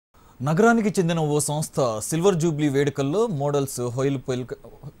నగరానికి చెందిన ఓ సంస్థ సిల్వర్ జూబ్లీ వేడుకల్లో మోడల్స్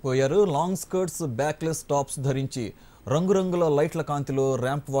పోయారు. లాంగ్ స్కర్ట్స్, బ్యాక్లెస్ టాప్స్ ధరించి రంగురంగుల లైట్ల కాంతిలో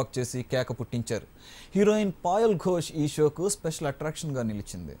ర్యాంప్ వాక్ చేసి కేక పుట్టించారు. హీరోయిన్ పాయల్ ఘోష్ ఈ షోకు స్పెషల్ అట్రాక్షన్గా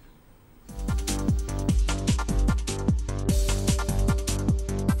నిలిచింది.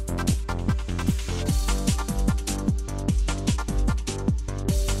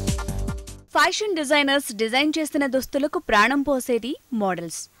 ఫ్యాషన్ డిజైనర్స్ డిజైన్ చేసిన దుస్తులకు ప్రాణం పోసేది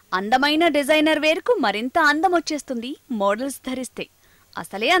మోడల్స్. అందమైన డిజైనర్ వేర్కు మరింత అందం వచ్చేస్తుంది మోడల్స్ ధరిస్తే.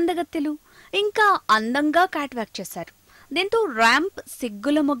 అసలే అందగత్తెలు ఇంకా అందంగా క్యాట్ వాక్ చేశారు. దీంతో ర్యాంప్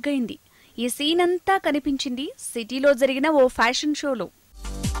సిగ్గుల మొగ్గైంది. ఈ సీన్ అంతా కనిపించింది సిటీలో జరిగిన ఓ ఫ్యాషన్ షోలో.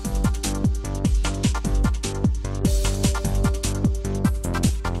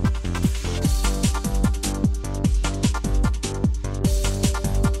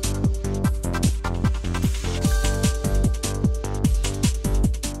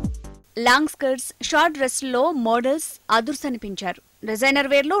 Long skirts, short డ్రెస్లలో models అదుర్సనిపించారు. Designer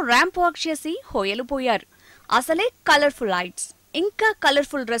వేర్లో ramp walk చేసి హోయలు పోయారు. అసలే కలర్ఫుల్ లైట్స్ ఇంకా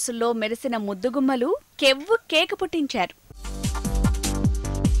కలర్ఫుల్ డ్రెస్సుల్లో మెరిసిన ముద్దుగుమ్మలు కెవ్వు కేక పుట్టించారు.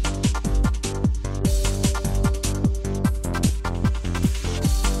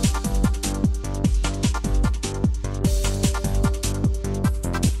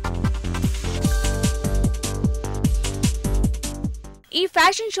 ఈ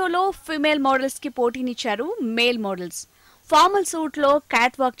ఫ్యాషన్ షోలో ఫీమేల్ మోడల్స్ కి పోటీనిచ్చారు మేల్ మోడల్స్. ఫార్మల్ సూట్ లో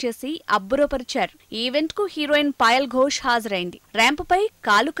క్యాట్ వాక్ చేసి అబ్బురపరిచారు. ఈవెంట్ కు హీరోయిన్ పాయల్ ఘోష్ హాజరైంది. ర్యాంప్ పై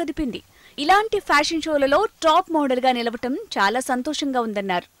కాలు కదిపింది. ఇలాంటి ఫ్యాషన్ షోలలో టాప్ మోడల్ గా నిలవటం చాలా సంతోషంగా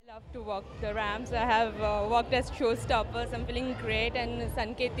ఉందన్నారు. To walk the ramps. I have worked as showstoppers. I'm feeling great, and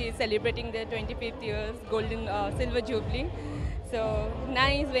Sanket is celebrating their 25th years golden Silver Jubilee. So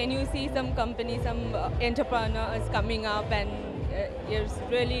nice when you see some company, some entrepreneurs coming up, and it's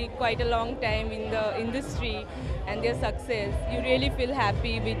really quite a long time in the industry and their success. You really feel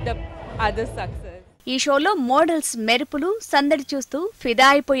happy with the other success. ఈ షోలో models మెరుపులు సందడి చూస్తూ ఫిదా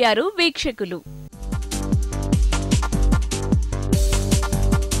అయిపోయారు వీక్షకులు.